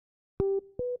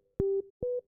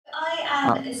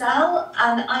I'm Ezelle,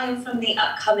 and I'm from the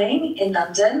Upcoming in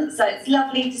London. So it's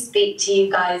lovely to speak to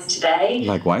you guys today.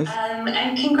 Likewise.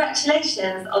 And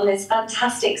congratulations on this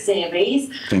fantastic series.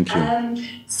 Thank you.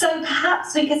 So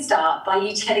perhaps we could start by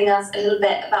you telling us a little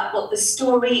bit about what the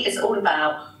story is all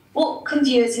about. What can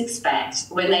viewers expect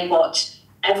when they watch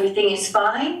Everything is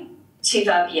Fine, Tout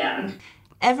va bien?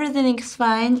 Everything is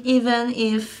fine, even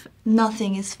if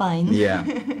nothing is fine. Yeah.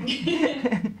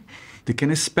 They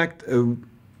can expect an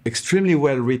extremely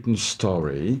well-written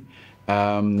story.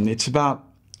 It's about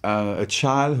a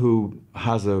child who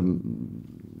has an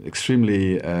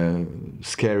extremely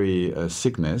scary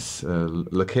sickness,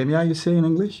 leukemia, you say in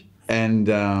English? And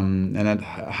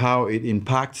how it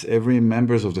impacts every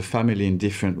member of the family in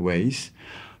different ways.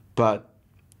 But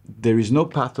there is no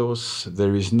pathos,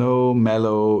 there is no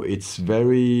mellow, it's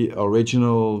very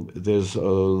original. There's a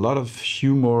lot of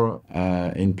humor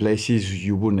in places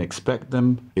you wouldn't expect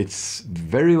them. It's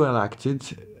very well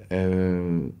acted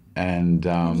and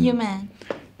Human.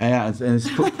 Yeah,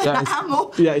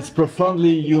 it's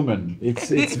profoundly human.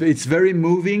 It's very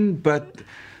moving, but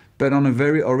on a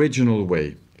very original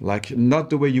way. Like not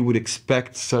the way you would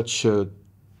expect such a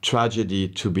tragedy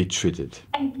to be treated.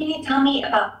 And can you tell me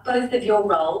about both of your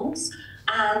roles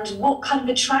and what kind of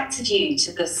attracted you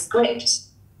to the script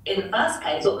in the first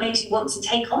place? What made you want to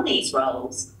take on these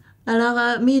roles?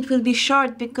 Alors, me, it will be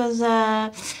short because when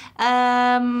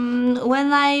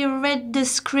I read the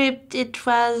script, it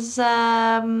was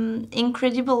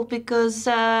incredible because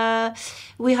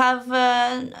we have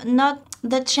not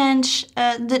the chance,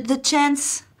 the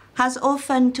chance has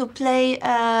often to play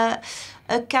a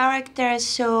character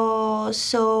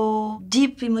so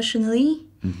deep emotionally,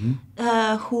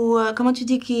 comment tu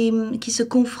dis, qui se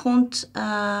confronte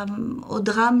au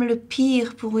drame le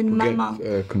pire pour une maman.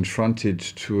 Confronted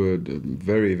to a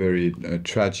very, very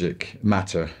tragic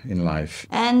matter in life.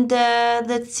 And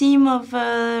the theme of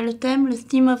the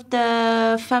theme of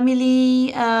the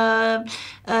family,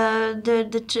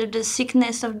 the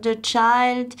sickness of the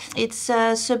child. It's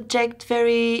a subject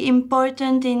very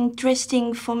important,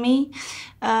 interesting for me.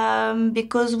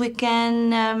 Because we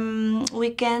can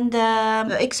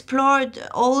explore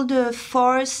all the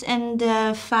force and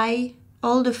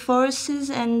all the forces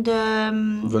and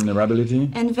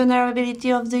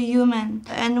vulnerability of the human,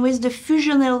 and with the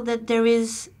fusional that there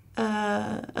is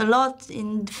a lot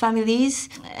in families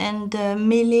and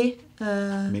melee.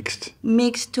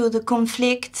 Mixed to the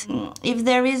conflict. If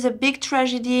there is a big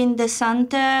tragedy in the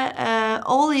center,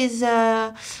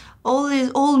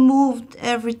 all moved.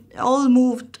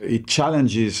 It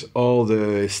challenges all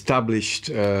the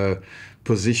established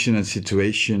positions and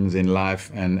situations in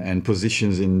life and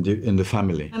positions in the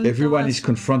family. Everyone is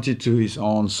confronted to his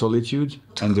own solitude,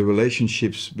 and the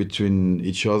relationships between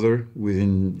each other,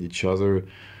 within each other,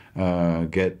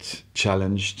 get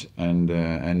challenged, and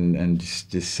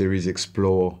this series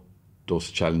explore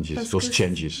those challenges, those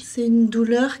changes. C'est une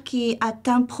douleur qui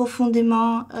atteint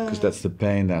profondément. Because that's the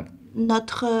pain that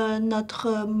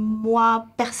notre moi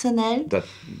personnel. That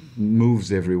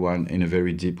moves everyone in a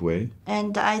very deep way.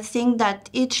 And I think that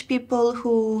each people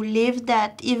who live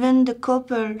that, even the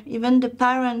couple, even the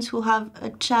parents who have a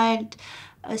child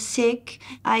sick,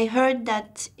 I heard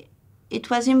that it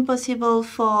was impossible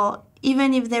for,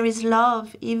 even if there is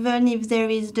love, even if there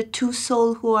is the two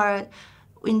souls who are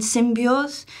in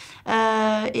symbiosis,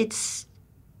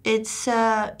 it's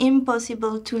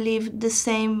impossible to live the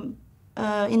same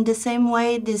in the same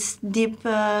way, this deep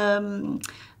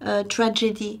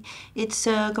tragedy. It's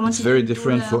very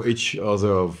different for each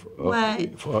other,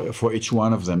 for each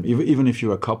one of them. Even if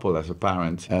you're a couple as a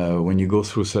parent, when you go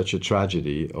through such a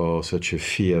tragedy or such a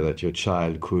fear that your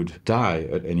child could die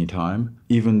at any time,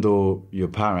 even though your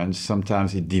parents,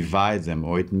 sometimes it divides them,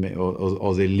 or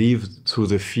they live through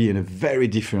the fear in a very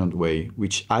different way,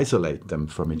 which isolate them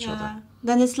from each other.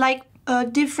 Then it's like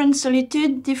different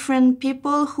solitude, different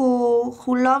people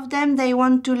who love them. They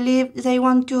want to live. They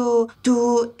want to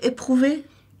éprouver,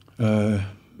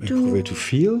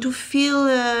 to feel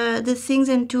the things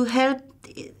and to help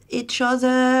each other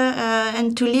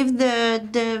and to live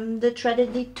the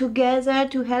tragedy together,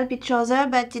 to help each other.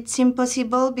 But it's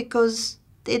impossible because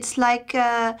it's like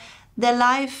the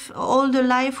life, all the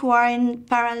life who are in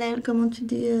parallel. Comment tu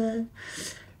dis?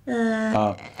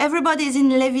 Everybody is in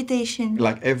levitation.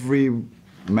 Like every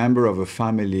member of a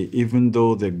family, even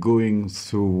though they're going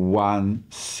through one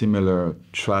similar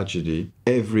tragedy,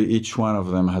 each one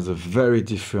of them has a very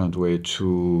different way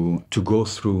to go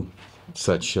through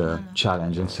such a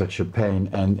challenge and such a pain.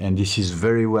 And this is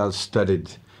very well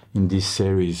studied in this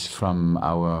series from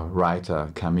our writer,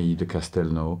 Camille de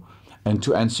Castelnau. And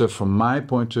to answer from my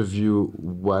point of view,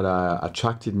 what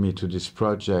attracted me to this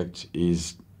project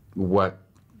is what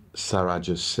Sara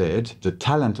just said. The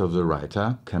talent of the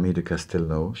writer, Camille de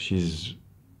Castelnau, she's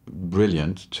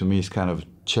brilliant. To me, it's kind of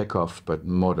Chekhov, but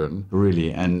modern,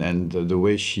 really. And the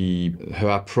way her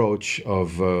approach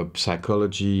of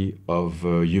psychology, of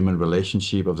human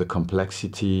relationship, of the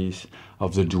complexities,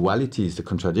 of the dualities, the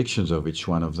contradictions of each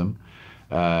one of them,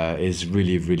 is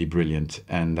really, really brilliant.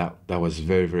 And that was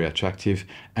very, very attractive.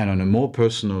 And on a more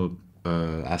personal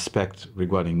aspect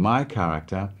regarding my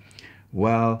character,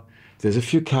 well, there's a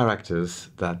few characters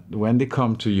that when they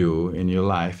come to you in your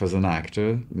life as an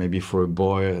actor, maybe for a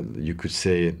boy, you could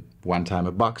say one time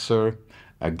a boxer,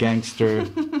 a gangster,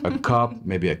 a cop,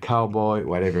 maybe a cowboy,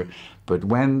 whatever. But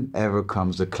whenever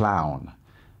comes a clown,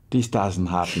 this doesn't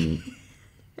happen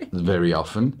very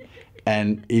often,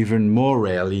 and even more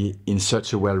rarely in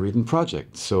such a well-written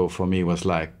project. So for me, it was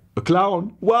like, a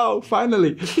clown, wow,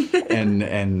 finally. and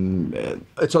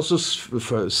it's also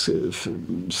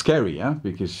scary, yeah?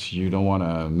 Because you don't want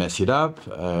to mess it up.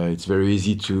 It's very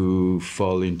easy to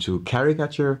fall into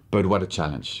caricature, but what a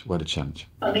challenge, what a challenge.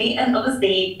 Funny, and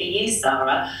obviously for you,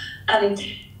 Sara,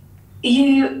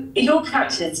 your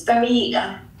character is very,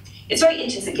 it's very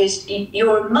interesting because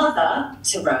you're a mother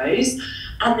to Rose,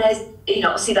 and there's,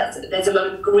 obviously there's a lot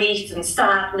of grief and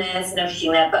sadness and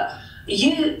everything there, but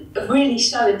you really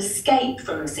show an escape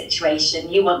from the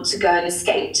situation. You want to go and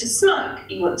escape to smoke.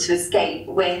 You want to escape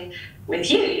with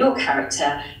your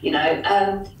character,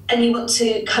 and you want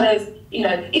to kind of,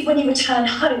 if when you return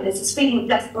home, there's this feeling of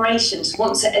desperation to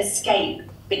want to escape,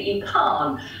 but you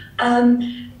can't.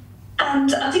 And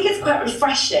I think it's quite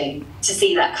refreshing to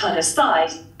see that kind of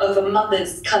side of a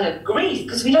mother's kind of grief,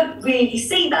 because we don't really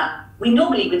see that. We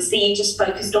normally would see you just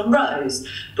focused on Rose,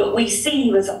 but we see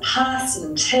you as a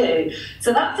person too.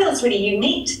 So that feels really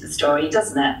unique to the story,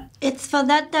 doesn't it? It's for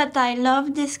that I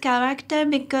love this character,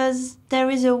 because there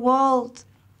is a world,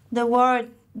 the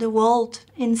world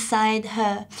inside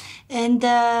her, and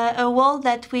a world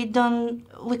that we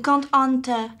can't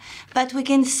enter, but we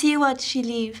can see what she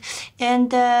lives,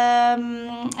 and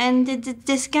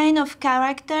this kind of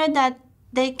character that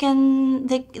they can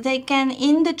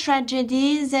in the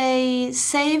tragedy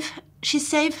she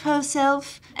saved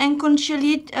herself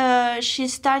unconsciously. She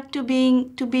started to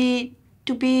be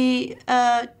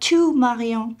two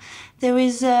Marion. There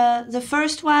is the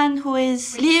first one who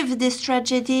is lived this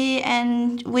tragedy,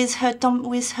 and with her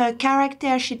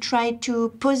character she tried to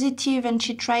positive, and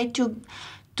she tried to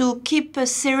keep a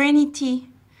serenity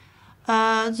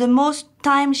the most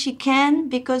time she can,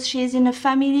 because she is in a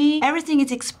family. Everything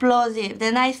is explosive,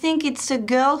 and I think it's a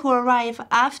girl who arrived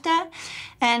after.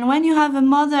 And when you have a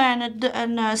mother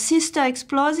and a sister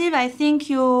explosive, I think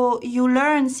you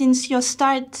learn since your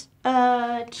childhood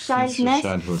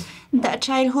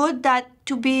that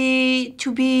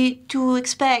to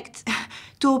expect,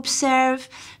 to observe,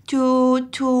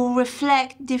 to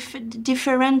reflect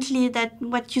differently that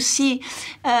what you see,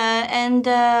 and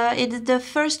it's the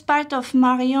first part of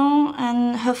Marion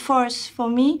and her force for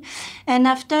me. And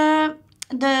after,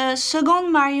 the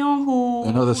second Marion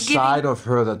another side of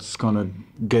her that's gonna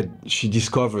she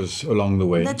discovers along the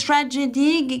way. The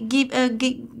tragedy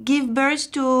give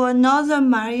birth to another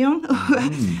Marion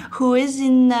who is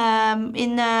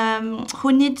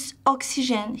who needs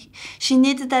oxygen. She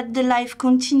needs that the life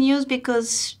continues,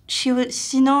 because she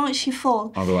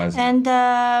falls. Otherwise. And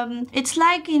it's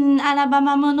like in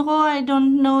Alabama Monroe. I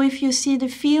don't know if you see the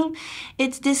film.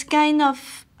 It's this kind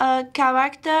of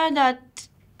character that.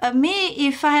 Me,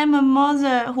 if I am a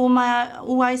mother who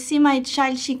I see my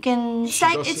child, she can.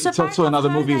 It's also another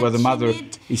movie where the mother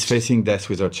is facing death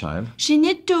with her child. She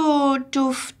needs to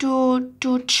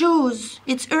choose.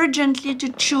 It's urgently to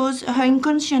choose. Her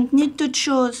inconscient need to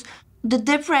choose the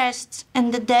depressed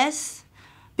and the death,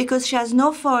 because she has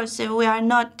no force. We are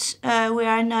not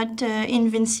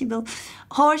invincible.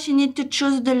 Or she needs to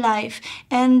choose the life,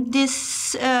 and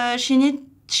this a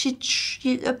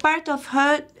part of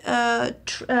her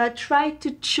tried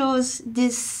to choose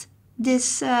this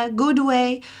good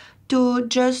way to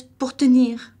just pour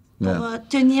tenir,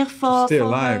 tenir for stay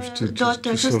alive, her to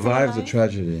daughter, to survive the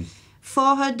tragedy.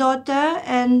 For her daughter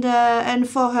and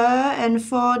for her and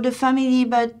for the family,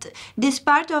 but this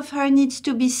part of her needs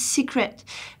to be secret,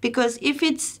 because if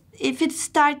it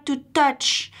starts to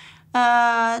touch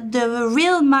the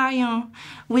real Marion,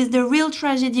 with the real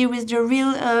tragedy, with the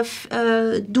real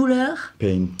douleur,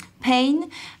 pain,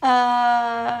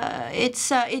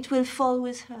 it will fall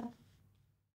with her.